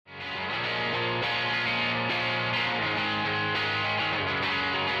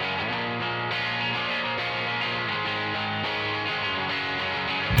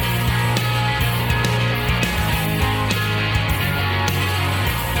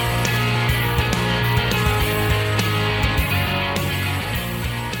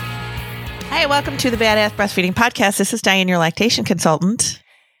Hey, welcome to the Badass Breastfeeding Podcast. This is Diane, your lactation consultant.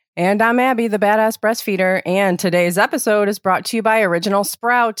 And I'm Abby, the Badass Breastfeeder. And today's episode is brought to you by Original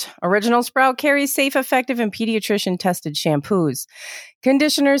Sprout. Original Sprout carries safe, effective, and pediatrician-tested shampoos,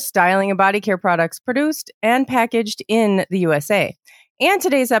 conditioners, styling, and body care products produced and packaged in the USA. And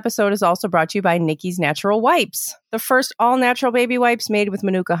today's episode is also brought to you by Nikki's Natural Wipes, the first all-natural baby wipes made with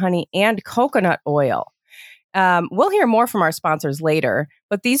Manuka honey and coconut oil. We'll hear more from our sponsors later,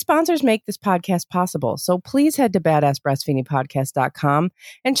 but these sponsors make this podcast possible. So please head to badassbreastfeedingpodcast.com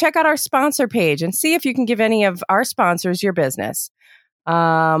and check out our sponsor page and see if you can give any of our sponsors your business.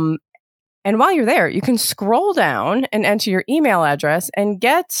 And while you're there, you can scroll down and enter your email address and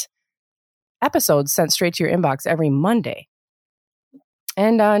get episodes sent straight to your inbox every Monday.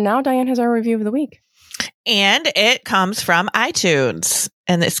 And now Diane has our review of the week. And it comes from iTunes.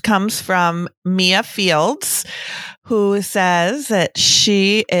 And this comes from Mia Fields, who says that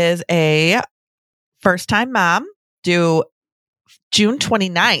she is a first-time mom due June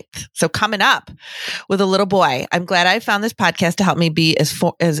 29th. So coming up with a little boy. I'm glad I found this podcast to help me be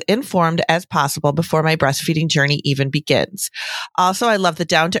as informed as possible before my breastfeeding journey even begins. Also, I love the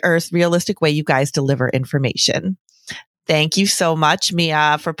down-to-earth, realistic way you guys deliver information. Thank you so much,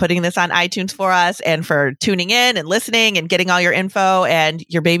 Mia, for putting this on iTunes for us and for tuning in and listening and getting all your info. And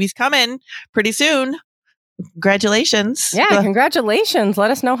your baby's coming pretty soon. Congratulations. Yeah, congratulations.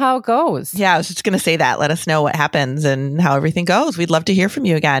 Let us know how it goes. Yeah, I was just going to say that. Let us know what happens and how everything goes. We'd love to hear from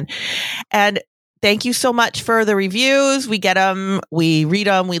you again. And thank you so much for the reviews. We get them, we read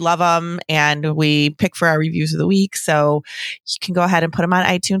them, we love them, and we pick for our reviews of the week. So you can go ahead and put them on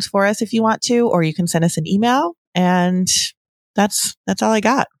iTunes for us if you want to, or you can send us an email. And that's all I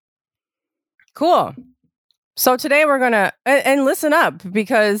got. Cool. So today we're going to, and listen up,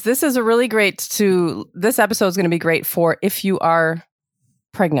 because this is a really this episode is going to be great for if you are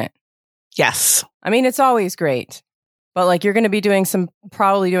pregnant. Yes. I mean, it's always great, but like you're going to be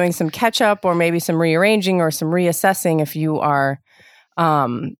probably doing some catch up or maybe some rearranging or some reassessing if you are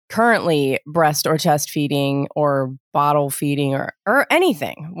currently breast or chest feeding or bottle feeding or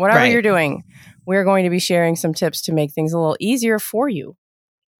anything, whatever you're doing. We're going to be sharing some tips to make things a little easier for you.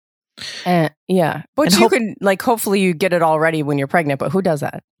 And yeah, but you could hopefully you get it all ready when you're pregnant, but who does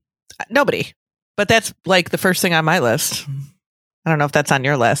that? Nobody. But that's like the first thing on my list. I don't know if that's on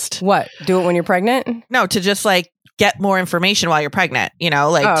your list. What? Do it when you're pregnant? No, to just get more information while you're pregnant,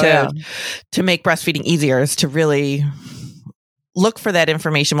 to make breastfeeding easier is to really look for that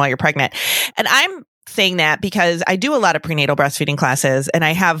information while you're pregnant. And I'm saying that because I do a lot of prenatal breastfeeding classes, and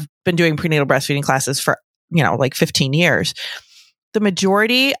I have been doing prenatal breastfeeding classes for, 15 years. The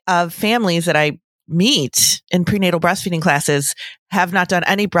majority of families that I meet in prenatal breastfeeding classes have not done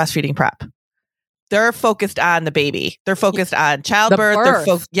any breastfeeding prep. They're focused on the baby. They're focused on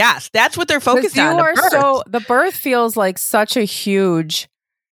childbirth. Yes, that's what they're focused on. The birth feels like such a huge,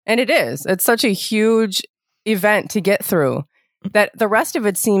 and it is. It's such a huge event to get through that the rest of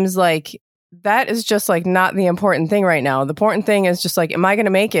it seems like that is just not the important thing right now. The important thing is just am I going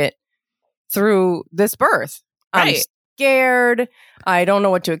to make it through this birth? Right. I'm scared. I don't know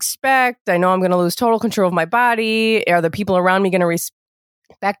what to expect. I know I'm going to lose total control of my body. Are the people around me going to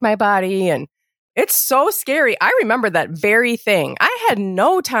respect my body? And it's so scary. I remember that very thing. I had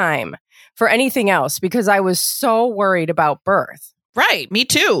no time for anything else because I was so worried about birth. Right. Me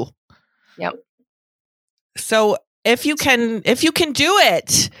too. Yep. So if you can do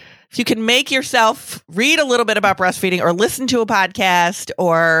it, if you can make yourself read a little bit about breastfeeding or listen to a podcast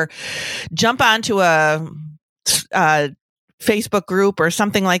or jump onto a Facebook group or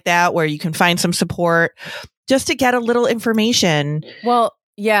something like that where you can find some support just to get a little information. Well,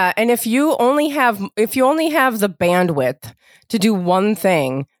 yeah. And if you only have the bandwidth to do one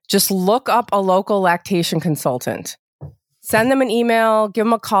thing, just look up a local lactation consultant, send them an email, give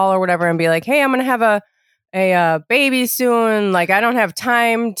them a call or whatever, and be like, hey, I'm going to have a baby soon. I don't have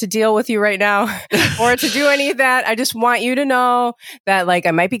time to deal with you right now or to do any of that. I just want you to know that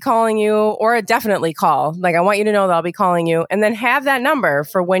I might be calling you, or definitely call. I want you to know that I'll be calling you, and then have that number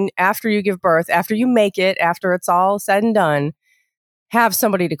for when, after you give birth, after you make it, after it's all said and done, have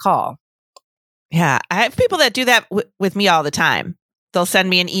somebody to call. Yeah. I have people that do that with me all the time. They'll send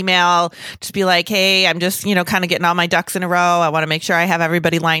me an email, just be like, hey, I'm just, kind of getting all my ducks in a row. I want to make sure I have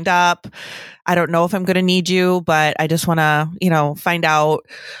everybody lined up. I don't know if I'm going to need you, but I just want to, find out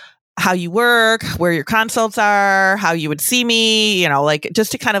how you work, where your consults are, how you would see me,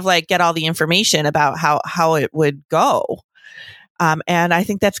 just to kind of get all the information about how it would go. And I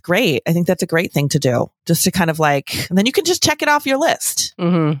think that's great. I think that's a great thing to do, just to kind of and then you can just check it off your list,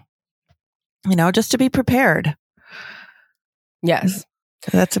 just to be prepared. Yes.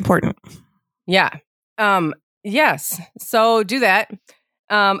 That's important. Yeah. Yes. So do that.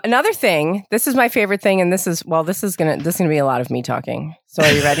 Another thing, this is my favorite thing, and this is gonna be a lot of me talking. So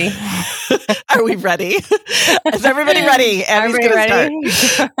are you ready? Are we ready? Is everybody ready? Abby's gonna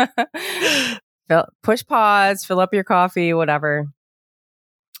start. Push pause, fill up your coffee, whatever.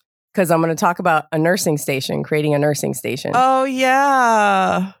 Because I'm going to talk about a nursing station, creating a nursing station. Oh,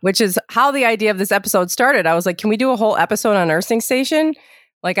 yeah. Which is how the idea of this episode started. I was like, can we do a whole episode on nursing station?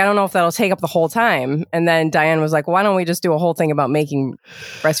 Like, I don't know if that'll take up the whole time. And then Diane was like, why don't we just do a whole thing about making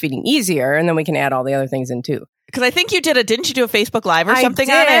breastfeeding easier? And then we can add all the other things in too. Because I think didn't you do a Facebook Live or something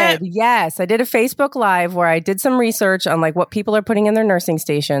on it? Yes, I did a Facebook Live where I did some research on like what people are putting in their nursing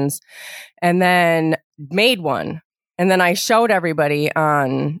stations and then made one. And then I showed everybody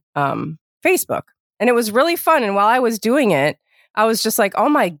on Facebook. And it was really fun. And while I was doing it, I was just like, oh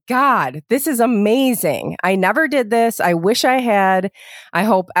my God, this is amazing. I never did this. I wish I had. I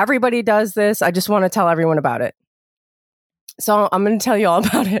hope everybody does this. I just want to tell everyone about it. So I'm going to tell you all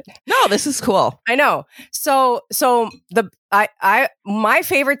about it. No, this is cool. I know. So my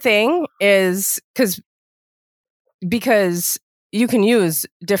favorite thing is because you can use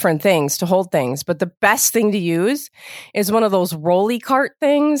different things to hold things, but the best thing to use is one of those rolly cart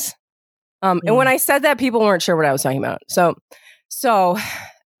things. And when I said that, people weren't sure what I was talking about. So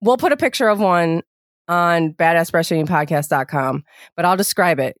we'll put a picture of one on badassbreastfeedingpodcast.com, but I'll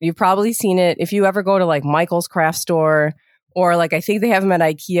describe it. You've probably seen it. If you ever go to like Michael's craft store, or like I think they have them at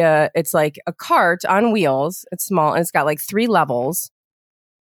IKEA, it's like a cart on wheels. It's small and it's got like 3 levels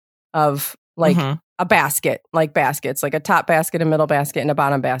of like a basket, like baskets, like a top basket, a middle basket, and a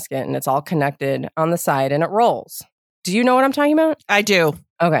bottom basket. And it's all connected on the side and it rolls. Do you know what I'm talking about? I do.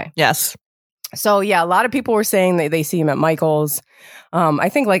 Okay. Yes. So yeah, a lot of people were saying they see him at Michael's. I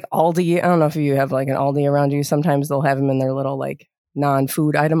think like Aldi. I don't know if you have like an Aldi around you. Sometimes they'll have them in their little like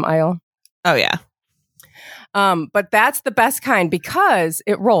non-food item aisle. Oh yeah. But that's the best kind because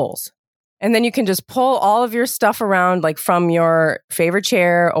it rolls. And then you can just pull all of your stuff around, like from your favorite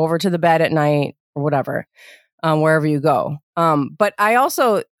chair over to the bed at night or whatever, wherever you go. But I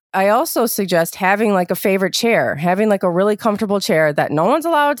also suggest having like a favorite chair, having like a really comfortable chair that no one's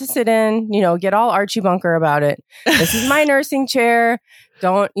allowed to sit in, get all Archie Bunker about it. This is my nursing chair.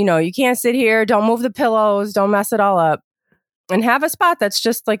 Don't, you can't sit here. Don't move the pillows. Don't mess it all up. And have a spot that's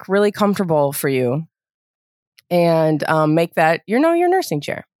just like really comfortable for you. And make that, your nursing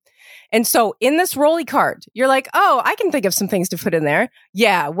chair. And so in this rolly cart, you're like, oh, I can think of some things to put in there.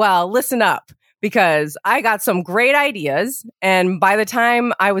 Yeah, well, listen up, because I got some great ideas. And by the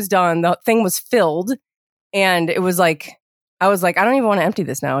time I was done, the thing was filled. And it was like, I was like, I don't even want to empty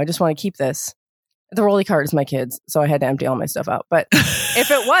this now. I just want to keep this. The rolly cart is my kids, so I had to empty all my stuff out. But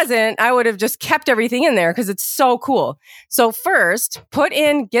if it wasn't, I would have just kept everything in there because it's so cool. So first,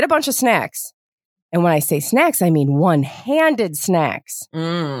 get a bunch of snacks. And when I say snacks, I mean one-handed snacks,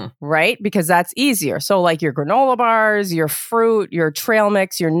 right? Because that's easier. So like your granola bars, your fruit, your trail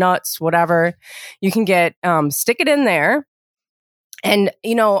mix, your nuts, whatever, you can get, stick it in there. And,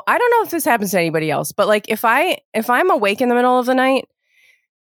 I don't know if this happens to anybody else, but like if I'm awake in the middle of the night,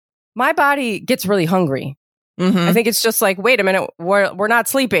 my body gets really hungry. I think it's just like, wait a minute, we're not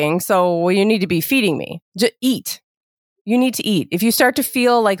sleeping. So you need to be feeding me. Just eat. You need to eat. If you start to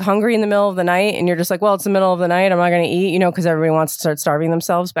feel like hungry in the middle of the night and you're just like, well, it's the middle of the night, I'm not going to eat, because everybody wants to start starving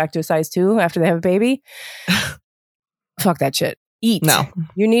themselves back to a size 2 after they have a baby. Fuck that shit. Eat. No.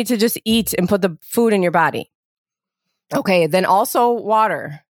 You need to just eat and put the food in your body. Okay. Then also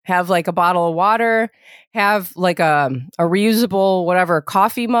water. Have like a bottle of water. Have like a reusable, whatever,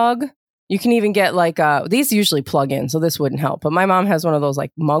 coffee mug. You can even get like, these usually plug in, so this wouldn't help. But my mom has one of those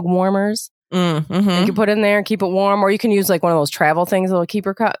like mug warmers. You can put in there and keep it warm, or you can use like one of those travel things that'll keep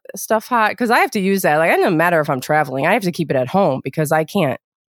your stuff hot. Because I have to use that. Like, it doesn't matter if I'm traveling. I have to keep it at home because I can't.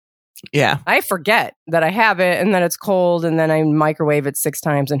 Yeah. I forget that I have it and then it's cold and then I microwave it 6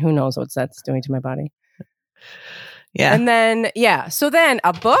 times and who knows what that's doing to my body. Yeah. And then, so then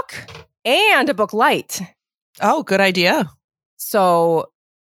a book and a book light. Oh, good idea. So,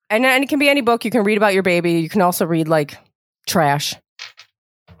 and it can be any book. You can read about your baby. You can also read like trash.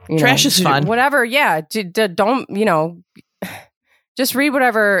 Trash is fun. Whatever. Yeah. Don't, just read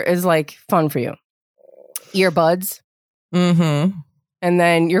whatever is like fun for you. Earbuds. And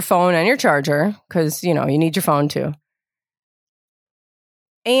then your phone and your charger, because, you need your phone too.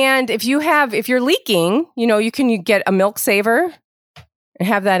 And if you're leaking, you can get a milk saver and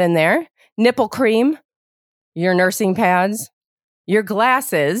have that in there. Nipple cream, your nursing pads, your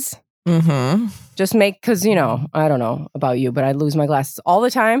glasses. Just because, I don't know about you, but I lose my glasses all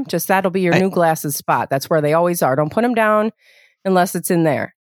the time. Just that'll be your new glasses spot. That's where they always are. Don't put them down unless it's in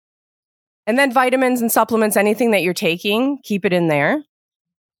there. And then vitamins and supplements, anything that you're taking, keep it in there.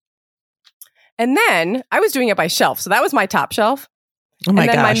 And then I was doing it by shelf. So that was my top shelf. Oh my and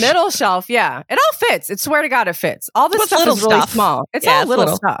then gosh. my middle shelf, it all fits. It swear to God, it fits. All this stuff is really small. It's all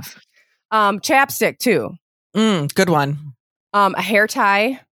little stuff. Chapstick too. Good one. A hair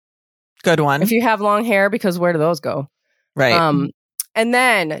tie. Good one. If you have long hair, because where do those go? Right. And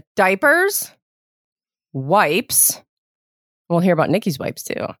then diapers, wipes. We'll hear about Nikki's wipes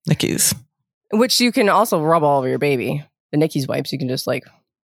too. Nikki's. Which you can also rub all over your baby. The Nikki's wipes, you can just like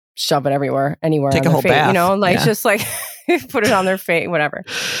shove it anywhere. Take a whole bath. You know, like just like put it on their face, whatever.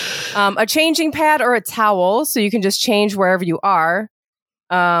 A changing pad or a towel, so you can just change wherever you are.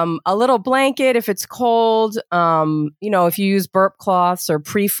 A little blanket if it's cold. If you use burp cloths or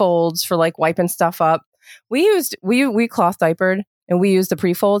pre-folds for like wiping stuff up. We cloth diapered and we used the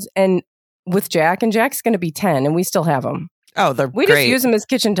pre-folds, and with Jack, and Jack's going to be 10 and we still have them. Oh, they're we great. just use them as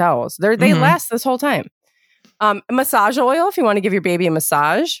kitchen towels. They last this whole time. Massage oil if you want to give your baby a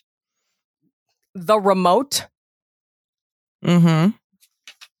massage. The remote,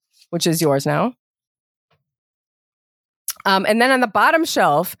 which is yours now. And then on the bottom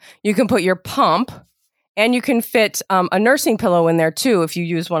shelf, you can put your pump, and you can fit a nursing pillow in there too if you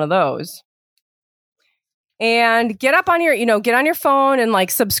use one of those. And get on your phone and like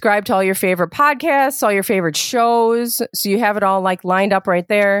subscribe to all your favorite podcasts, all your favorite shows, so you have it all like lined up right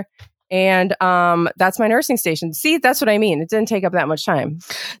there. And that's my nursing station. See, that's what I mean. It didn't take up that much time.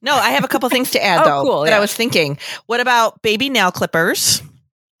 No, I have a couple things to add though. Cool, that I was thinking. What about baby nail clippers?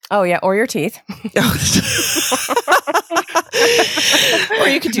 Oh yeah, or your teeth. Or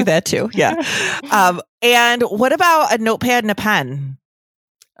you could do that too. Yeah. And what about a notepad and a pen?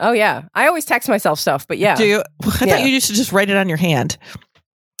 Oh yeah, I always text myself stuff, but yeah. Do you? I thought you used to just write it on your hand.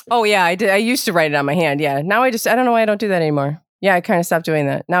 Oh yeah, I did. I used to write it on my hand. Yeah. Now I don't know why I don't do that anymore. Yeah, I kind of stopped doing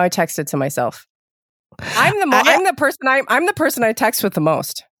that. Now I text it to myself. I'm the person I text with the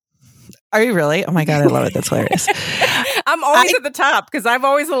most. Are you really? Oh my God, I love it. That's hilarious. I'm always at the top because I'm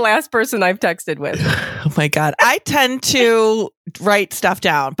always the last person I've texted with. Oh my God. I tend to write stuff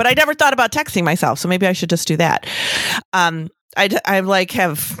down, but I never thought about texting myself. So maybe I should just do that. I like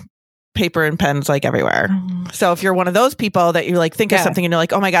have paper and pens like everywhere. So if you're one of those people that you like think of something and you're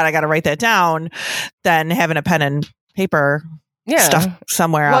like, oh my God, I got to write that down, then having a pen and paper stuff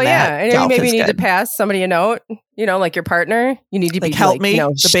somewhere on that. And maybe you need to pass somebody a note, like your partner. You need to be like, help me.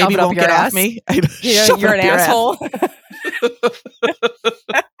 The baby won't get off me. You're an asshole.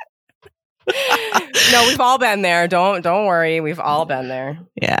 No, we've all been there. Don't worry. We've all been there.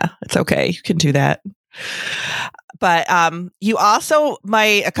 Yeah, it's okay. You can do that. But you also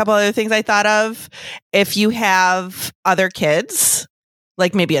a couple other things I thought of, if you have other kids,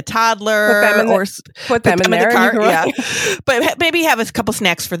 like maybe a toddler, put them in there. The cart, yeah. But maybe have a couple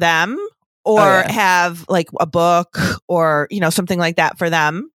snacks for them, or have like a book or, something like that for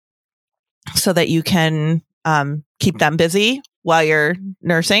them, so that you can keep them busy while you're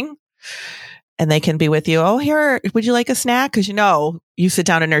nursing. And they can be with you. Oh, here, would you like a snack? Because you sit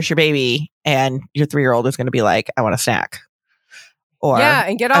down and nurse your baby, and your 3-year-old is going to be like, I want a snack. Or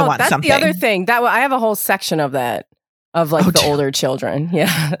and get all. That's something. The other thing that I have a whole section of that of like the older children.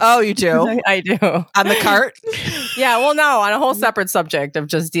 Yeah. Oh, you do? I do. On the cart? Yeah. Well, no, on a whole separate subject of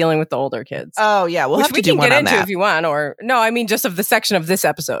just dealing with the older kids. Oh, yeah. We'll have to do one on that. We can get into if you want, or no, I mean just of the section of this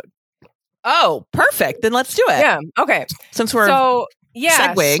episode. Oh, perfect. Then let's do it. Yeah. Okay. Since we're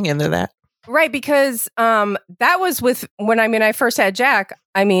segueing into that. Right, because that was when I first had Jack.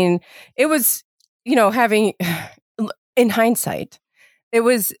 I mean, it was, having, in hindsight, it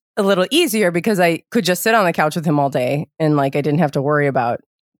was a little easier because I could just sit on the couch with him all day, and like I didn't have to worry about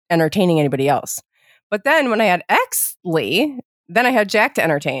entertaining anybody else. But then when I had Exley, then I had Jack to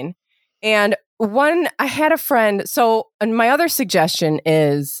entertain. And I had a friend. So, and my other suggestion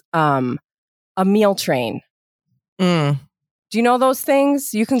is a meal train. Do you know those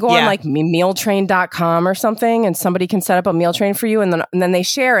things? You can go on like mealtrain.com or something, and somebody can set up a meal train for you, and then they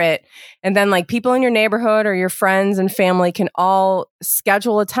share it. And then like people in your neighborhood or your friends and family can all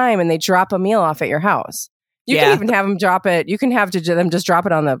schedule a time, and they drop a meal off at your house. You can even have them drop it. You can have them just drop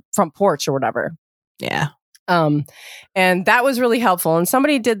it on the front porch or whatever. Yeah. And that was really helpful. And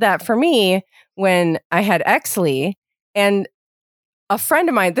somebody did that for me when I had Exley, and a friend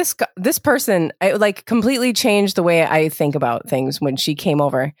of mine, this person, I like completely changed the way I think about things when she came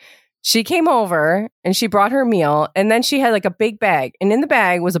over. She came over and she brought her meal, and then she had like a big bag, and in the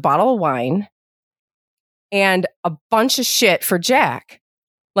bag was a bottle of wine and a bunch of shit for Jack,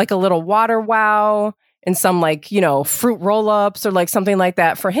 like a little water wow and some like, fruit roll-ups or like something like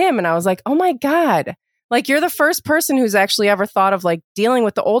that for him. And I was like, oh my God, Like, you're the first person who's actually ever thought of like dealing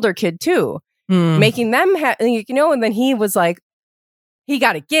with the older kid too, making them, and then he was like, he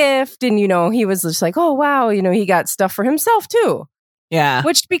got a gift and, he was just like, oh, wow. He got stuff for himself too. Yeah.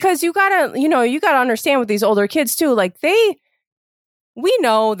 Which, because you gotta understand with these older kids too, like we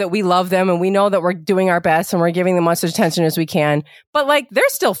know that we love them and we know that we're doing our best and we're giving them much attention as we can, but like they're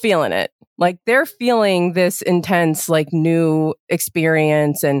still feeling it. Like they're feeling this intense, like new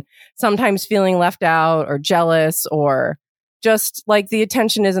experience and sometimes feeling left out or jealous or just like the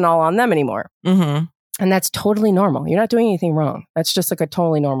attention isn't all on them anymore. Mm-hmm. And that's totally normal. You're not doing anything wrong. That's just like a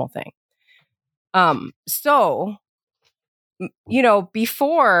totally normal thing. So,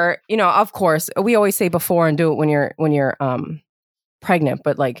 before, of course, we always say before and do it when you're pregnant,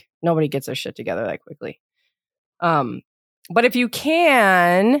 but like nobody gets their shit together that quickly. But if you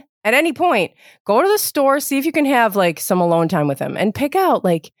can, at any point, go to the store, see if you can have like some alone time with them and pick out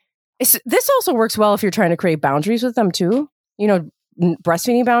like, this also works well if you're trying to create boundaries with them too.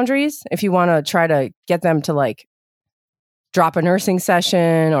 Breastfeeding boundaries, if you want to try to get them to like drop a nursing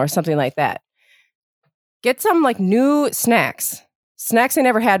session or something like that. Get some like new snacks they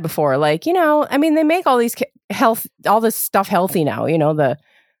never had before. Like, they make all these all this stuff healthy now. The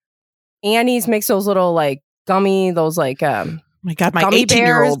Annie's makes those little like those like, my God, my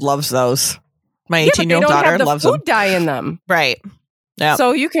 18-year-old loves those. My 18-year-old daughter loves them. Food dye in them. Right. Yeah.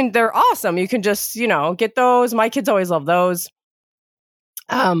 So they're awesome. You can just, get those. My kids always love those.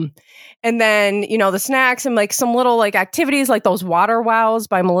 And then, the snacks and like some little like activities like those Water Wows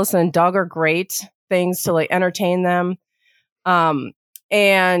by Melissa and Doug are great things to like entertain them.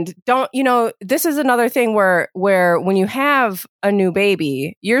 And don't, this is another thing where when you have a new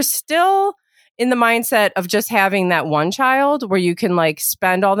baby, you're still in the mindset of just having that one child where you can like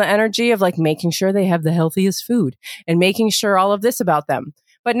spend all the energy of like making sure they have the healthiest food and making sure all of this about them.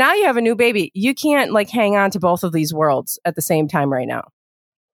 But now you have a new baby. You can't like hang on to both of these worlds at the same time right now.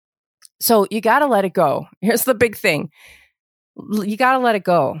 So you got to let it go. Here's the big thing. You got to let it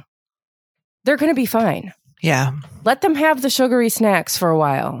go. They're going to be fine. Yeah. Let them have the sugary snacks for a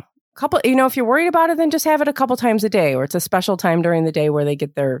while. If you're worried about it, then just have it a couple times a day, or it's a special time during the day where they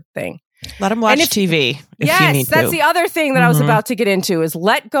get their thing. Let them watch TV. Yes, that's the other thing that I was about to get into is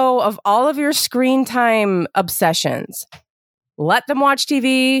let go of all of your screen time obsessions. Let them watch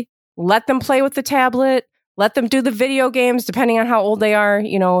TV. Let them play with the tablet. Let them do the video games, depending on how old they are.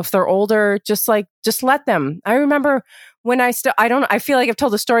 If they're older, just let them. I remember when I feel like I've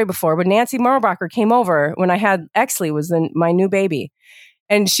told the story before, but Nancy Marlbacher came over when I had Exley, was my new baby.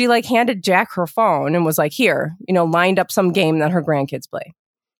 And she like handed Jack her phone and was like, here, lined up some game that her grandkids play.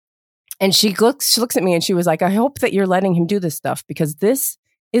 And she looks at me and she was like, I hope that you're letting him do this stuff because this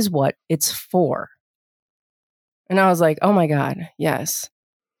is what it's for. And I was like, oh my God, yes.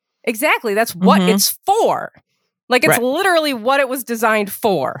 Exactly. That's what it's for. Like, it's literally what it was designed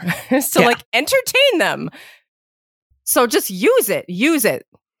for, is to like entertain them. So just use it. Use it.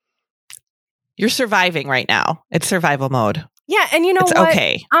 You're surviving right now. It's survival mode. Yeah. And you know it's what?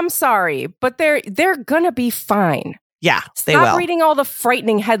 Okay. I'm sorry, but they're going to be fine. Yeah, they will. will. Stop reading all the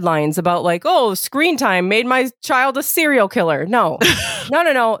frightening headlines about like, oh, screen time made my child a serial killer. No,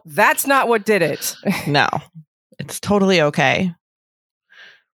 no. That's not what did it. No, it's totally okay.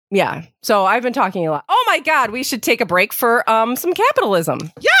 Yeah. So I've been talking a lot. Oh my God, we should take a break for some capitalism.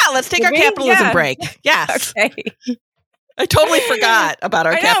 Yeah, let's take our capitalism break. Yes. Okay. I totally forgot about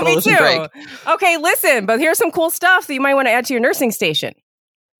our capitalism break. Okay, listen, but here's some cool stuff that you might want to add to your nursing station.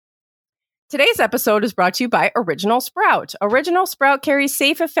 Today's episode is brought to you by Original Sprout. Original Sprout carries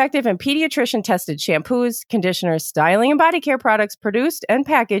safe, effective, and pediatrician-tested shampoos, conditioners, styling, and body care products produced and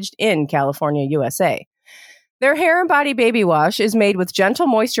packaged in California, USA. Their hair and body baby wash is made with gentle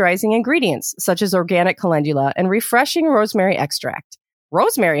moisturizing ingredients, such as organic calendula and refreshing rosemary extract.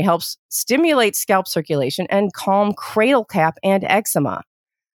 Rosemary helps stimulate scalp circulation and calm cradle cap and eczema.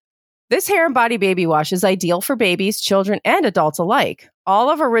 This hair and body baby wash is ideal for babies, children, and adults alike. All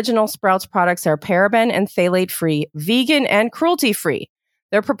of Original Sprouts products are paraben and phthalate-free, vegan, and cruelty-free.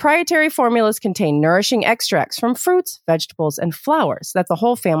 Their proprietary formulas contain nourishing extracts from fruits, vegetables, and flowers that the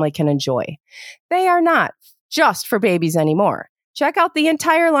whole family can enjoy. They are not just for babies anymore. Check out the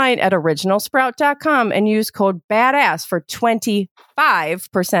entire line at originalsprout.com and use code BADASS for 25%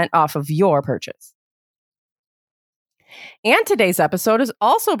 off of your purchase. And today's episode is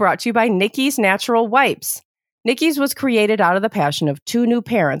also brought to you by Nikki's Natural Wipes. Nikki's was created out of the passion of two new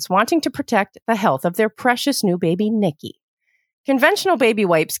parents wanting to protect the health of their precious new baby, Nikki. Conventional baby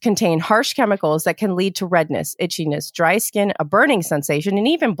wipes contain harsh chemicals that can lead to redness, itchiness, dry skin, a burning sensation, and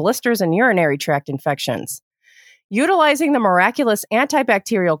even blisters and urinary tract infections. Utilizing the miraculous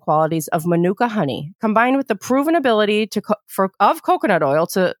antibacterial qualities of Manuka honey, combined with the proven ability of coconut oil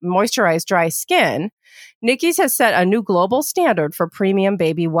to moisturize dry skin, Nikki's has set a new global standard for premium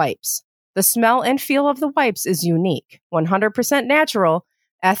baby wipes. The smell and feel of the wipes is unique, 100% natural,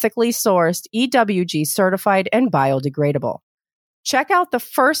 ethically sourced, EWG certified, and biodegradable. Check out the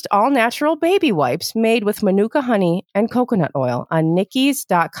first all-natural baby wipes made with Manuka honey and coconut oil on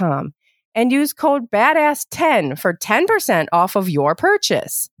nickys.com. And use code BADASS10 for 10% off of your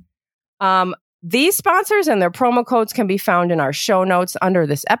purchase. These sponsors and their promo codes can be found in our show notes under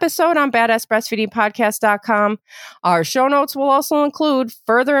this episode on badassbreastfeedingpodcast.com. Our show notes will also include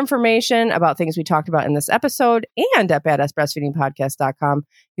further information about things we talked about in this episode, and at badassbreastfeedingpodcast.com,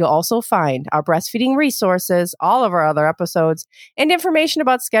 you'll also find our breastfeeding resources, all of our other episodes, and information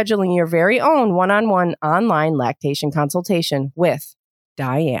about scheduling your very own one-on-one online lactation consultation with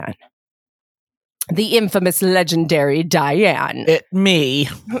Diane. The infamous, legendary Diane. Me.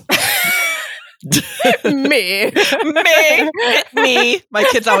 Me. Me. My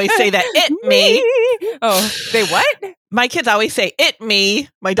kids always say that. Me. Oh, they what? My kids always say, it me.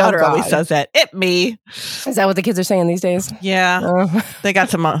 My daughter always says that. It me. Is that what the kids are saying these days? Yeah. They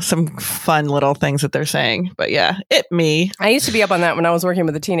got some fun little things that they're saying. But yeah, it me. I used to be up on that when I was working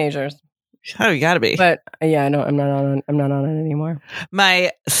with the teenagers. Oh, you gotta be. But yeah, no, I'm not on it anymore.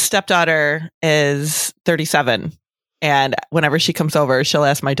 My stepdaughter is 37. And whenever she comes over, she'll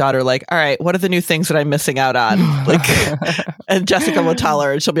ask my daughter, like, all right, what are the new things that I'm missing out on? Like, and Jessica will tell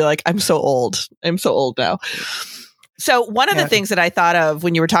her, and she'll be like, I'm so old. I'm so old now. So one of the things that I thought of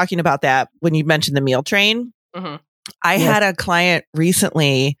when you were talking about that, when you mentioned the meal train, I had a client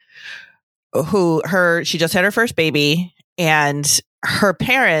recently she just had her first baby, and her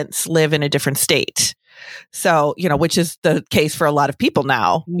parents live in a different state. So, which is the case for a lot of people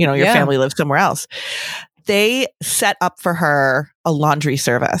now, your family lives somewhere else. They set up for her a laundry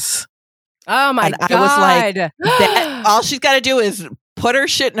service. Oh my God. I was like, all she's got to do is put her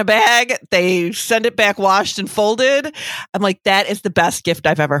shit in a bag. They send it back washed and folded. I'm like, that is the best gift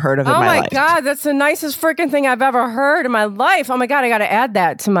I've ever heard of in my life. Oh my God. That's the nicest freaking thing I've ever heard in my life. Oh my God. I got to add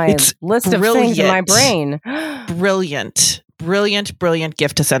that to my list of things in my brain. Brilliant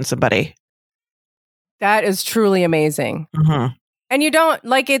gift to send somebody. That is truly amazing. Mm-hmm. And you don't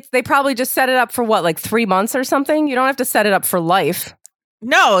they probably just set it up for what, like 3 months or something? You don't have to set it up for life.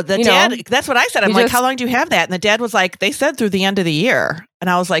 No, dad, that's what I said. I'm like, how long do you have that? And the dad was like, they said through the end of the year. And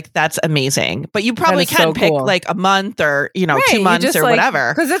I was like, that's amazing. But you probably can pick like a month or, 2 months or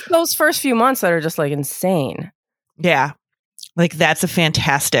whatever. Because it's those first few months that are just like insane. Yeah. Like that's a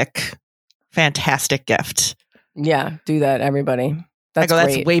fantastic gift. Yeah. Do that, everybody. That's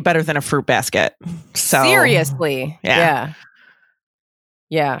way better than a fruit basket. So seriously. Yeah.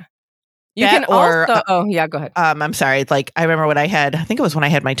 Yeah. You can also, go ahead. I'm sorry. Like I remember I think it was when I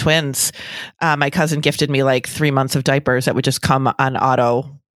had my twins, my cousin gifted me like 3 months of diapers that would just come on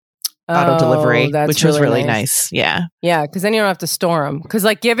auto delivery, which was really nice. Yeah. Yeah. Cause then you don't have to store them. Cause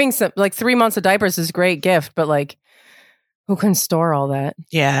like giving 3 months of diapers is a great gift, but like who can store all that?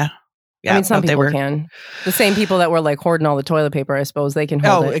 Yeah. I mean, some people can. The same people that were like hoarding all the toilet paper, I suppose they can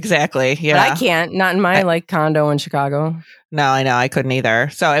hold it. Oh, exactly. Yeah. But I can't. Not in my condo in Chicago. No, I know. I couldn't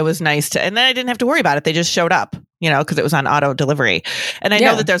either. So it was nice and then I didn't have to worry about it. They just showed up, because it was on auto delivery. And I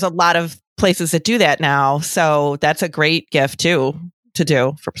know that there's a lot of places that do that now. So that's a great gift too, to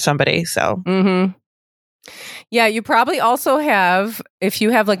do for somebody. So. Mm-hmm. Yeah, you probably also have, if you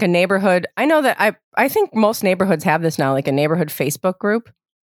have like a neighborhood, I know that I think most neighborhoods have this now, like a neighborhood Facebook group.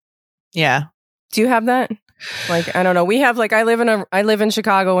 Yeah. Do you have that? Like, I don't know. We have like, I live in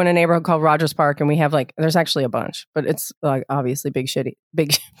Chicago in a neighborhood called Rogers Park, and we have like, there's actually a bunch, but it's like obviously big shitty,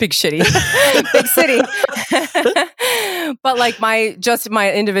 big city. But like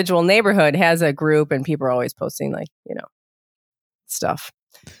my individual neighborhood has a group, and people are always posting like, stuff.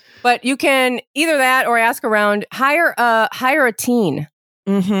 But you can either that or ask around, hire a teen,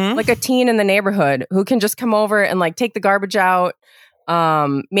 like a teen in the neighborhood who can just come over and like take the garbage out.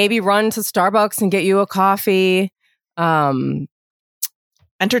 Maybe run to Starbucks and get you a coffee. Entertain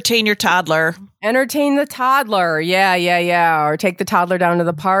your toddler. Entertain the toddler. Yeah. Or take the toddler down to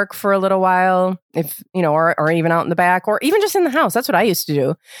the park for a little while, if or even out in the back, or even just in the house. That's what I used to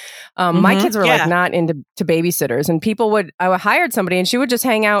do. My kids were like not into babysitters, and I hired somebody, and she would just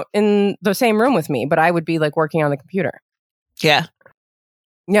hang out in the same room with me, but I would be like working on the computer. Yeah.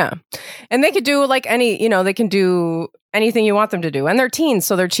 Yeah. And they could do like they can do anything you want them to do. And they're teens,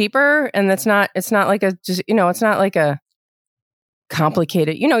 so they're cheaper, and it's not like it's not like a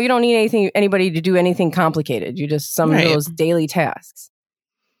complicated, you don't need anybody to do anything complicated. You just some of those daily tasks.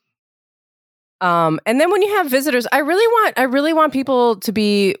 And then when you have visitors, I really want people to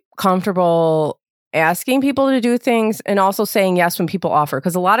be comfortable asking people to do things and also saying yes when people offer.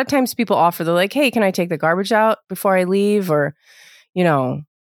 Because a lot of times people offer, they're like, hey, can I take the garbage out before I leave? Or,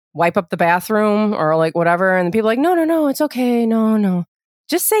 wipe up the bathroom or like whatever. And the people are like, no, it's okay. No.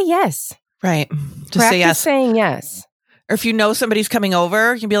 Just say yes. Right. Just Practice say yes. saying yes. Or if you know somebody's coming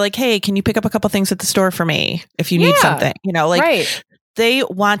over, you can be like, hey, can you pick up a couple things at the store for me if you need something? Right. They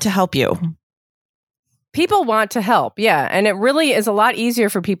want to help you. People want to help. Yeah. And it really is a lot easier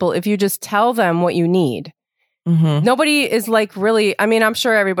for people if you just tell them what you need. Mm-hmm. Nobody is like really, I mean, I'm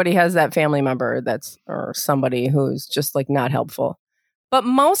sure everybody has that family member or somebody who's just like not helpful. But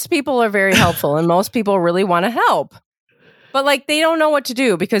most people are very helpful and most people really want to help. But like they don't know what to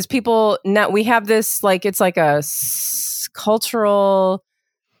do because we have this like, it's like a cultural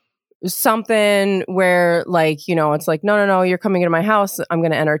something where like, it's like, no, you're coming into my house. I'm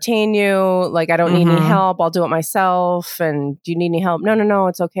going to entertain you. Like, I don't need any help. I'll do it myself. And do you need any help? No,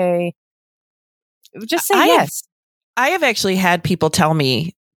 it's okay. Just say yes. I have actually had people tell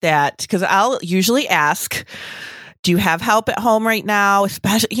me that because I'll usually ask, do you have help at home right now?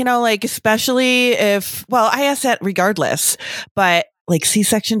 Especially if, I ask that regardless, but like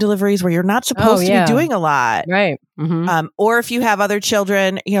C-section deliveries where you're not supposed to be doing a lot. Right. Mm-hmm. Or if you have other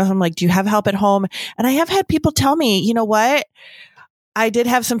children, I'm like, do you have help at home? And I have had people tell me, you know what? I did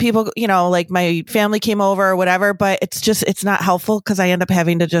have some people, like my family came over or whatever, but it's not helpful because I end up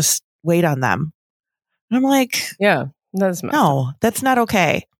having to just wait on them. And I'm like, yeah, that's not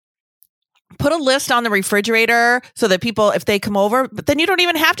okay. Put a list on the refrigerator so that people, if they come over, but then you don't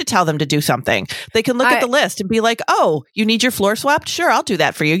even have to tell them to do something. They can look at the list and be like, oh, you need your floor swept? Sure, I'll do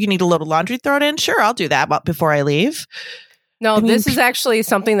that for you. You need a little laundry thrown in? Sure, I'll do that before I leave. No, this is actually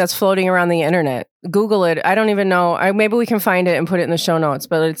something that's floating around the internet. Google it. I don't even know. Maybe we can find it and put it in the show notes,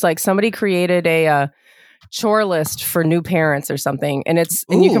 but it's like somebody created a chore list for new parents or something. And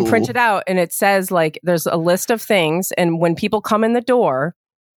and you can print it out and it says like, there's a list of things. And when people come in the door,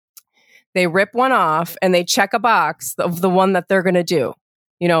 they rip one off and they check a box of the one that they're going to do.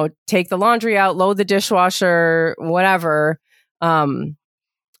 Take the laundry out, load the dishwasher, whatever. And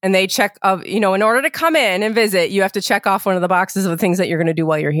they check, in order to come in and visit, you have to check off one of the boxes of the things that you're going to do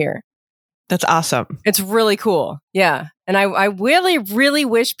while you're here. That's awesome. It's really cool. Yeah. And I really, really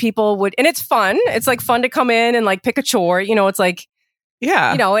wish people would, and it's fun. It's like fun to come in and like pick a chore. It's like,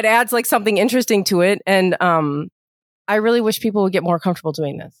 yeah, it adds like something interesting to it. And I really wish people would get more comfortable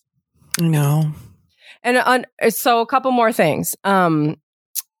doing this. No. And so a couple more things.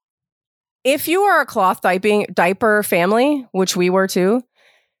 If you are a cloth diaper family, which we were too,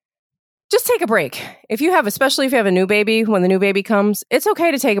 just take a break. Especially if you have a new baby, when the new baby comes, it's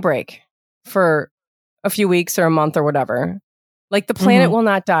okay to take a break for a few weeks or a month or whatever. Like the planet will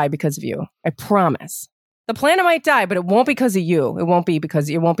not die because of you. I promise. The planet might die, but it won't because of you. It won't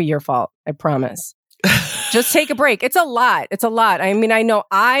be your fault. I promise. Just take a break. It's a lot. I mean, I know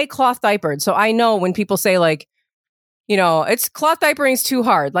I cloth diapered, so I know when people say like, it's cloth diapering is too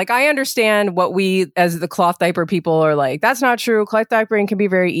hard. Like I understand what we as the cloth diaper people are like, that's not true. Cloth diapering can be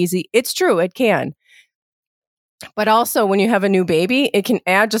very easy. It's true. It can. But also when you have a new baby, it can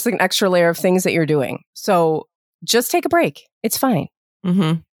add just like an extra layer of things that you're doing. So just take a break. It's fine.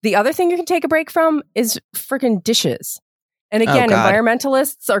 Mm-hmm. The other thing you can take a break from is freaking dishes. And again,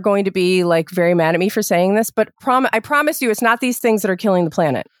 environmentalists are going to be like very mad at me for saying this, but I promise you, it's not these things that are killing the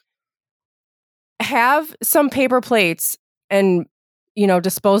planet. Have some paper plates and,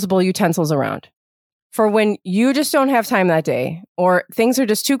 disposable utensils around for when you just don't have time that day or things are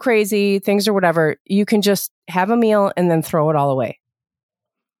just too crazy, things or whatever. You can just have a meal and then throw it all away.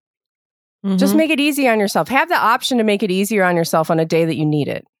 Mm-hmm. Just make it easy on yourself. Have the option to make it easier on yourself on a day that you need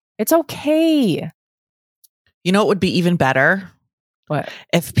it. It's okay. You know what would be even better? What?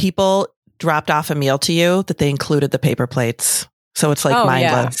 If people dropped off a meal to you that they included the paper plates. So it's like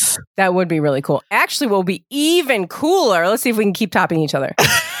mindless. Yeah. That would be really cool. Actually, what would be even cooler, let's see if we can keep topping each other.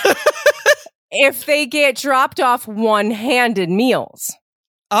 If they get dropped off one-handed meals.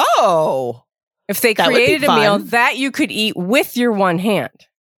 Oh. If they created a meal that you could eat with your one hand.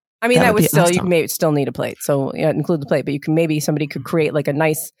 I mean, that would still, awesome. You may still need a plate. So include the plate, but somebody could create like a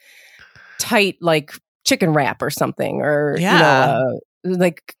nice, tight, like, chicken wrap or something, or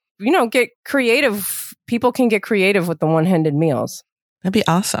get creative. People can get creative with the one-handed meals. That'd be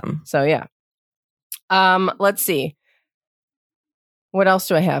awesome. So yeah. Let's see. What else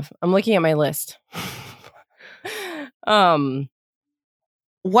do I have? I'm looking at my list. One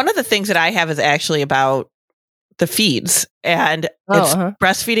of the things that I have is actually about the feeds, and it's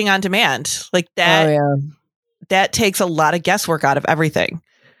breastfeeding on demand. Like that. That takes a lot of guesswork out of everything.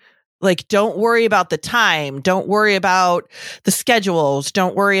 Like, don't worry about the time. Don't worry about the schedules.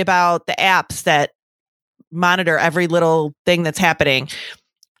 Don't worry about the apps that monitor every little thing that's happening.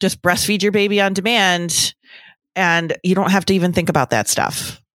 Just breastfeed your baby on demand, and you don't have to even think about that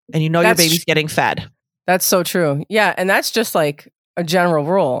stuff. And your baby's getting fed. That's so true. Yeah. And that's just like a general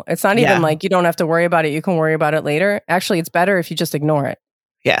rule. It's not even like you don't have to worry about it. You can worry about it later. Actually, it's better if you just ignore it.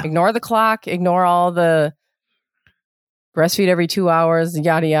 Yeah. Ignore the clock, ignore all the breastfeed every 2 hours,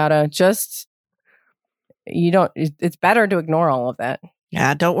 yada, yada. Just, it's better to ignore all of that.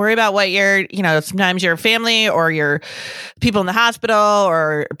 Yeah. Don't worry about what sometimes your family or your people in the hospital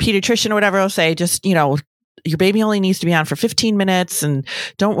or pediatrician or whatever will say. Just, your baby only needs to be on for 15 minutes and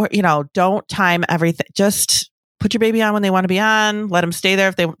don't time everything. Just put your baby on when they want to be on. Let them stay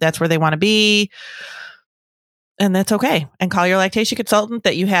there if that's where they want to be. And that's okay. And call your lactation consultant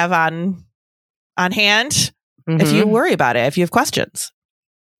that you have on hand if you worry about it, if you have questions.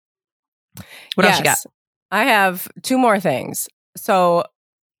 What else you got? I have 2 more things. So,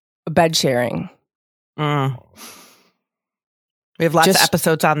 bed sharing. We have lots of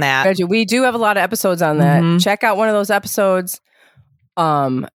episodes on that. We do have a lot of episodes on that. Check out one of those episodes.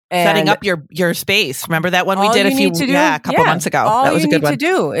 Setting up your space. Remember that one we did a couple months ago? That was a good one. All you need to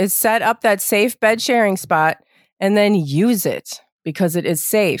do is set up that safe bed sharing spot and then use it because it is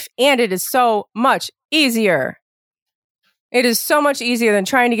safe and it is so much easier. It is so much easier than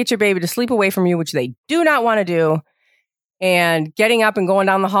trying to get your baby to sleep away from you, which they do not want to do, and getting up and going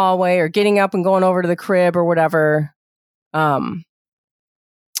down the hallway or getting up and going over to the crib or whatever.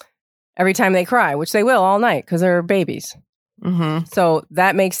 Every time they cry, which they will all night because they're babies. So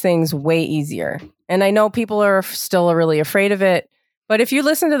that makes things way easier. And I know people are still really afraid of it. But if you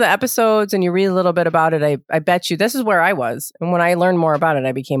listen to the episodes and you read a little bit about it, I bet you this is where I was. And when I learned more about it,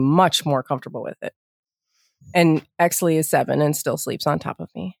 I became much more comfortable with it. And Exley is 7 and still sleeps on top of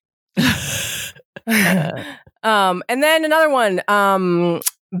me. And then another one,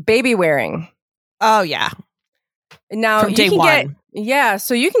 baby wearing. Oh, yeah. Now, from day one.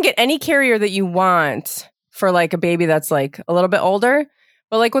 So you can get any carrier that you want for like a baby that's like a little bit older.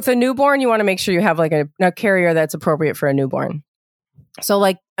 But like with a newborn, you want to make sure you have like a carrier that's appropriate for a newborn. So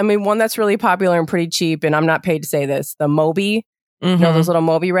like, one that's really popular and pretty cheap, and I'm not paid to say this, the Moby, those little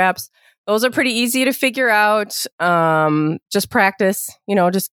Moby wraps. Those are pretty easy to figure out. Just practice,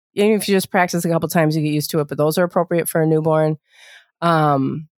 even if you just practice a couple times, you get used to it. But those are appropriate for a newborn.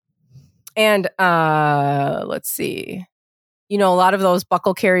 Let's see. A lot of those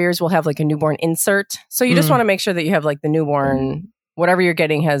buckle carriers will have like a newborn insert. So you just want to make sure that you have like the newborn, whatever you're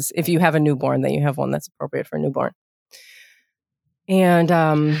getting if you have a newborn, that you have one that's appropriate for a newborn. And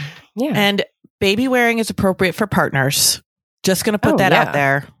And baby wearing is appropriate for partners. Just going to put that out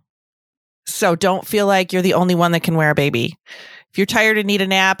there. So don't feel like you're the only one that can wear a baby. If you're tired and need a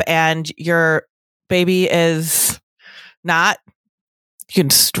nap and your baby is not, you can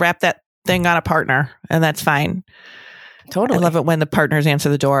strap that thing on a partner and that's fine. Totally. I love it when the partners answer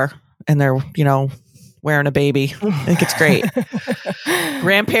the door and they're, wearing a baby. I think it's great.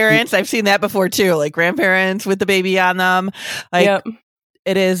 Grandparents, I've seen that before too. Like grandparents with the baby on them. Like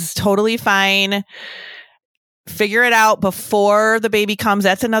It is totally fine. Figure it out before the baby comes.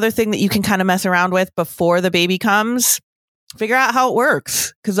 That's another thing that you can kind of mess around with before the baby comes. Figure out how it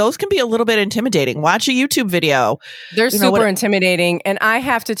works, because those can be a little bit intimidating. Watch a YouTube video. They're super intimidating. And I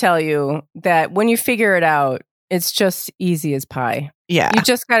have to tell you that when you figure it out, it's just easy as pie. Yeah. You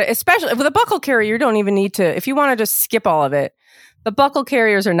just got to, especially with a buckle carrier, you don't even need to, if you want to just skip all of it, the buckle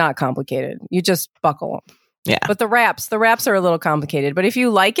carriers are not complicated. You just buckle them. Yeah. But the wraps are a little complicated. But if you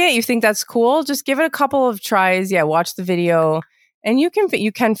like it, you think that's cool, just give it a couple of tries. Yeah. Watch the video and you can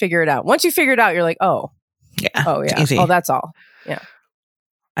figure it out. Once you figure it out, you're like, oh yeah. Easy. Oh, that's all. Yeah.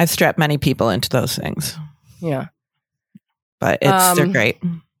 I've strapped many people into those things. Yeah. But they're great.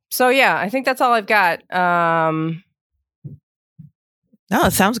 So yeah, I think that's all I've got. No,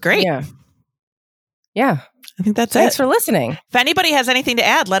 it sounds great. Yeah. I think that's Thanks for listening. If anybody has anything to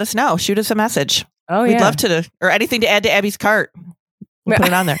add, let us know. Shoot us a message. Oh, We'd love to, or anything to add to Abby's cart. We'll put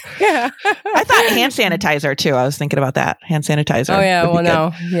it on there. Yeah. I thought hand sanitizer too. I was thinking about that. Hand sanitizer. Oh yeah. Well,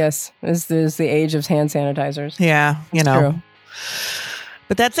 no. Yes. This is the age of hand sanitizers. Yeah. True.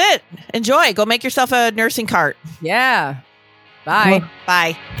 But that's it. Enjoy. Go make yourself a nursing cart. Yeah. Bye.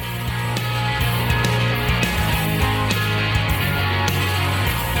 Bye.